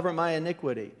not cover my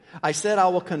iniquity. I said, I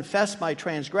will confess my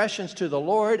transgressions to the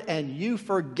Lord, and you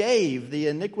forgave the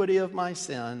iniquity of my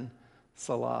sin.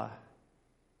 Salah.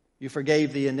 You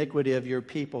forgave the iniquity of your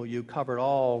people. You covered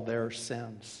all their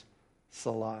sins.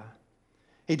 Salah.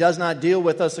 He does not deal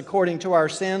with us according to our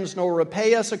sins, nor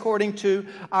repay us according to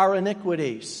our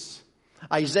iniquities.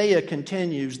 Isaiah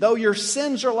continues, though your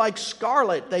sins are like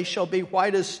scarlet, they shall be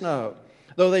white as snow.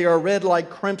 Though they are red like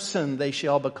crimson, they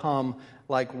shall become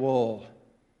like wool.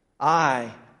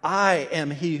 I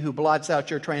am He who blots out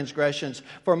your transgressions.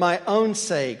 For my own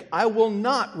sake, I will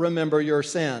not remember your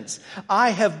sins.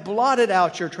 I have blotted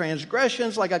out your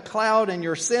transgressions like a cloud and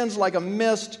your sins like a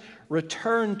mist.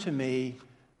 Return to me,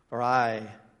 for I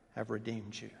have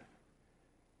redeemed you.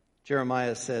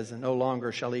 Jeremiah says, and no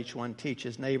longer shall each one teach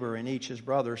his neighbor and each his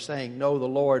brother, saying, know the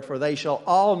Lord, for they shall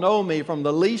all know me, from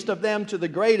the least of them to the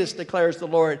greatest, declares the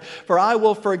Lord. For I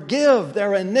will forgive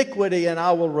their iniquity, and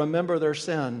I will remember their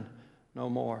sin no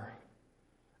more.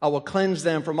 I will cleanse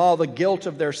them from all the guilt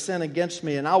of their sin against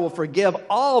me, and I will forgive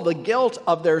all the guilt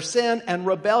of their sin and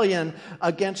rebellion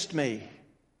against me.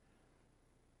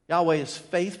 Yahweh is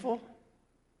faithful.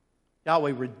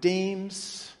 Yahweh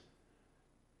redeems.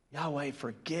 Yahweh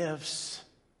forgives.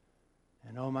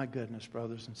 And oh my goodness,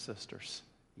 brothers and sisters,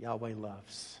 Yahweh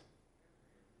loves.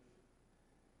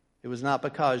 It was not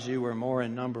because you were more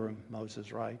in number,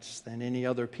 Moses writes, than any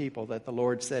other people that the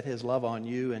Lord set His love on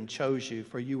you and chose you,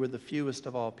 for you were the fewest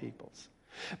of all peoples.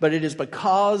 But it is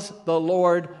because the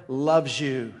Lord loves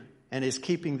you and is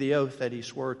keeping the oath that He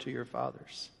swore to your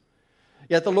fathers.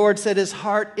 Yet the Lord set His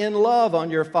heart in love on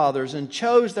your fathers and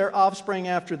chose their offspring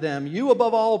after them, you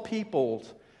above all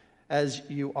peoples, as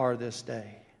you are this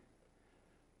day.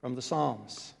 From the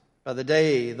Psalms, By the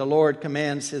day, the Lord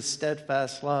commands His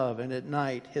steadfast love, and at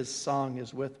night His song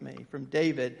is with me. From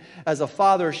David, as a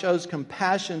father shows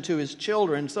compassion to his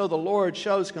children, so the Lord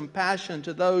shows compassion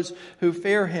to those who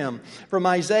fear Him. From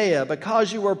Isaiah,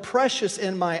 because you were precious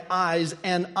in my eyes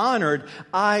and honored,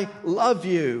 I love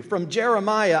you. From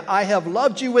Jeremiah, I have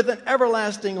loved you with an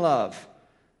everlasting love.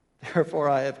 Therefore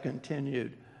I have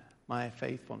continued my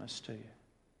faithfulness to you.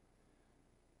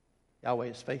 Yahweh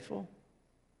is faithful.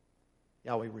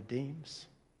 Yahweh redeems.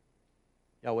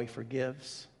 Yahweh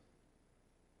forgives.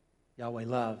 Yahweh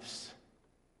loves.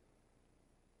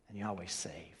 And Yahweh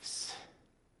saves.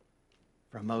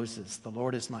 From Moses, the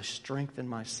Lord is my strength and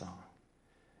my song,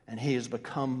 and He has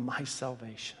become my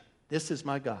salvation. This is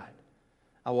my God.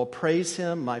 I will praise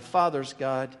Him, my father's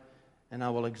God, and I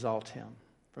will exalt Him.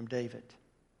 From David,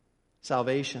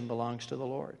 salvation belongs to the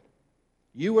Lord.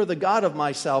 You are the God of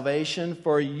my salvation.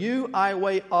 For you I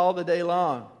wait all the day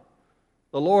long.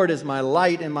 The Lord is my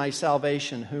light and my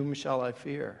salvation. Whom shall I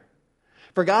fear?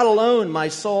 For God alone my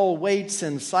soul waits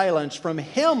in silence. From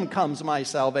Him comes my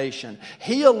salvation.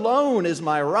 He alone is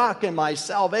my rock and my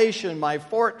salvation, my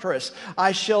fortress.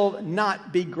 I shall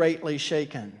not be greatly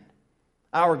shaken.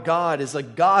 Our God is a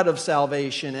God of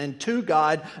salvation, and to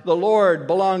God, the Lord,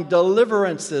 belong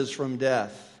deliverances from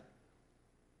death.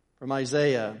 From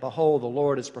Isaiah, behold, the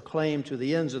Lord is proclaimed to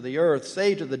the ends of the earth.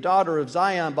 Say to the daughter of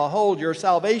Zion, behold, your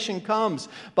salvation comes.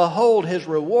 Behold, His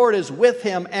reward is with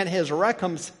Him, and His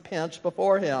recompense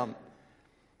before Him.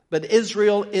 But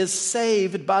Israel is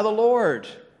saved by the Lord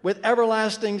with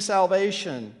everlasting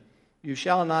salvation. You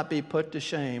shall not be put to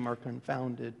shame or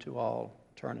confounded to all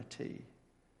eternity.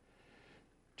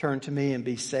 Turn to me and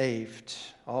be saved,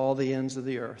 all the ends of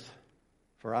the earth,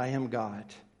 for I am God,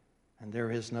 and there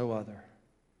is no other.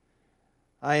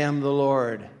 I am the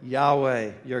Lord,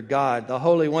 Yahweh, your God, the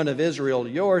Holy One of Israel,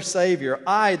 your Savior.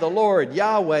 I, the Lord,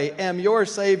 Yahweh, am your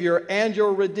Savior and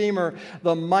your Redeemer,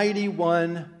 the Mighty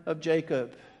One of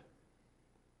Jacob.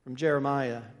 From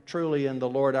Jeremiah, truly in the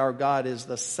Lord our God is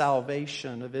the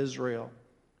salvation of Israel.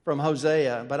 From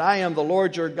Hosea, but I am the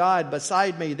Lord your God,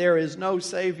 beside me there is no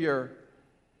Savior.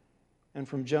 And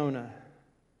from Jonah,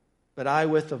 but I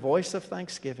with the voice of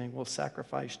thanksgiving will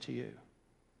sacrifice to you.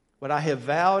 What I have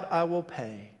vowed, I will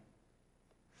pay.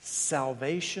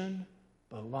 Salvation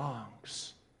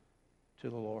belongs to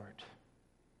the Lord.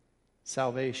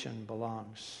 Salvation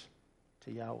belongs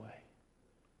to Yahweh.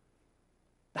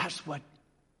 That's what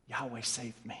Yahweh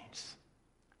Saves means.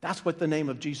 That's what the name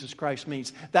of Jesus Christ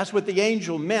means. That's what the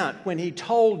angel meant when he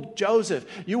told Joseph,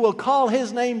 you will call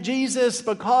his name Jesus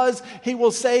because he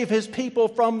will save his people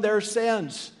from their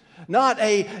sins. Not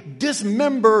a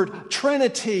dismembered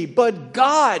Trinity, but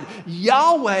God,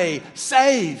 Yahweh,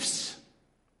 saves.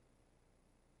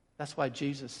 That's why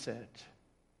Jesus said,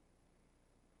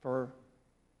 for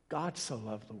God so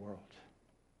loved the world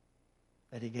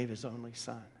that He gave His only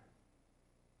Son,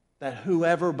 that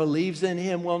whoever believes in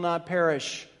Him will not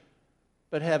perish,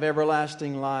 but have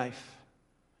everlasting life.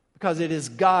 Because it is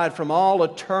God from all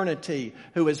eternity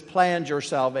who has planned your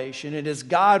salvation. It is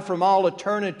God from all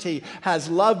eternity has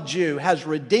loved you, has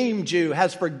redeemed you,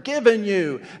 has forgiven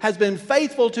you, has been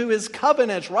faithful to His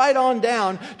covenants right on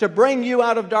down to bring you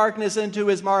out of darkness into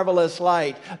His marvelous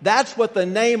light. That's what the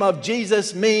name of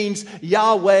Jesus means.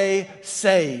 Yahweh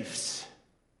saves.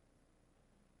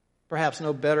 Perhaps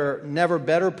never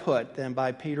better put than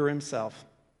by Peter himself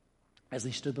as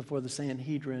he stood before the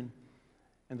Sanhedrin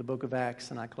in the book of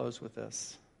Acts, and I close with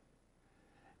this.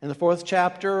 In the 4th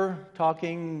chapter,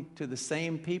 talking to the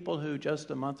same people who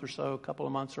just a couple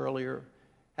of months earlier,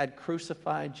 had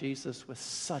crucified Jesus with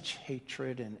such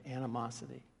hatred and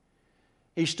animosity.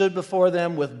 He stood before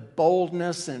them with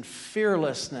boldness and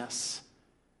fearlessness,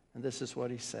 and this is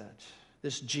what he said.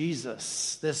 This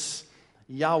Jesus, this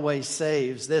Yahweh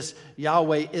saves. This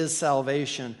Yahweh is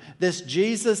salvation. This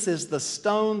Jesus is the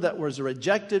stone that was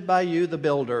rejected by you, the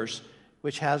builders,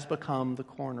 which has become the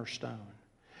cornerstone.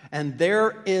 And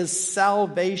there is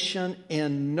salvation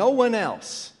in no one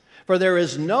else, for there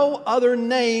is no other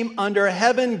name under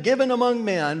heaven given among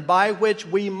men by which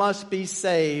we must be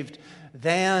saved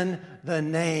than the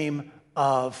name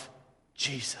of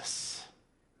Jesus.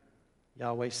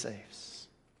 Yahweh saves.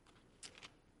 Let's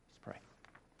pray.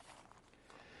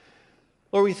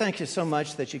 Lord, we thank you so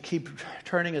much that you keep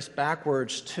turning us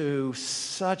backwards to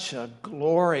such a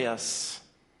glorious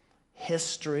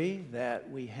history that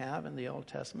we have in the Old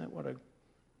Testament. What a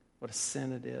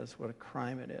sin it is, what a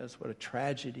crime it is, what a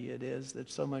tragedy it is that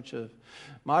so much of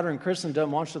modern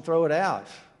Christendom wants to throw it out,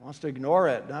 wants to ignore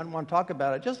it, doesn't want to talk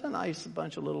about it. Just a nice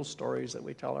bunch of little stories that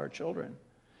we tell our children.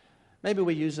 Maybe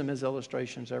we use them as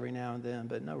illustrations every now and then,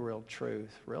 but no real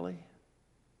truth, really.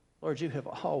 Lord, you have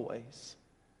always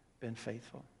been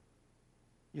faithful.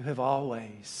 You have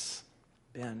always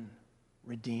been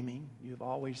redeeming. You've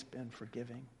always been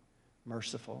forgiving,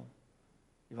 merciful.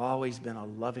 You've always been a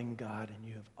loving God, and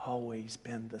you have always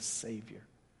been the Savior.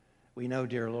 We know,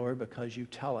 dear Lord, because you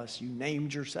tell us, you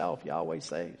named yourself, Yahweh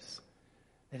Saves,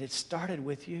 that it started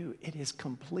with you. It is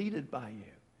completed by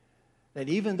you. That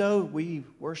even though we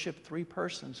worship three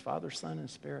persons, Father, Son, and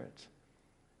Spirit,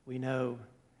 we know,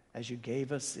 as you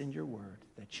gave us in your word,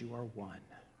 that you are one.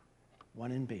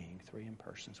 One in being, three in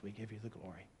persons. We give you the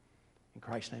glory. In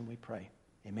Christ's name we pray.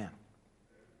 Amen.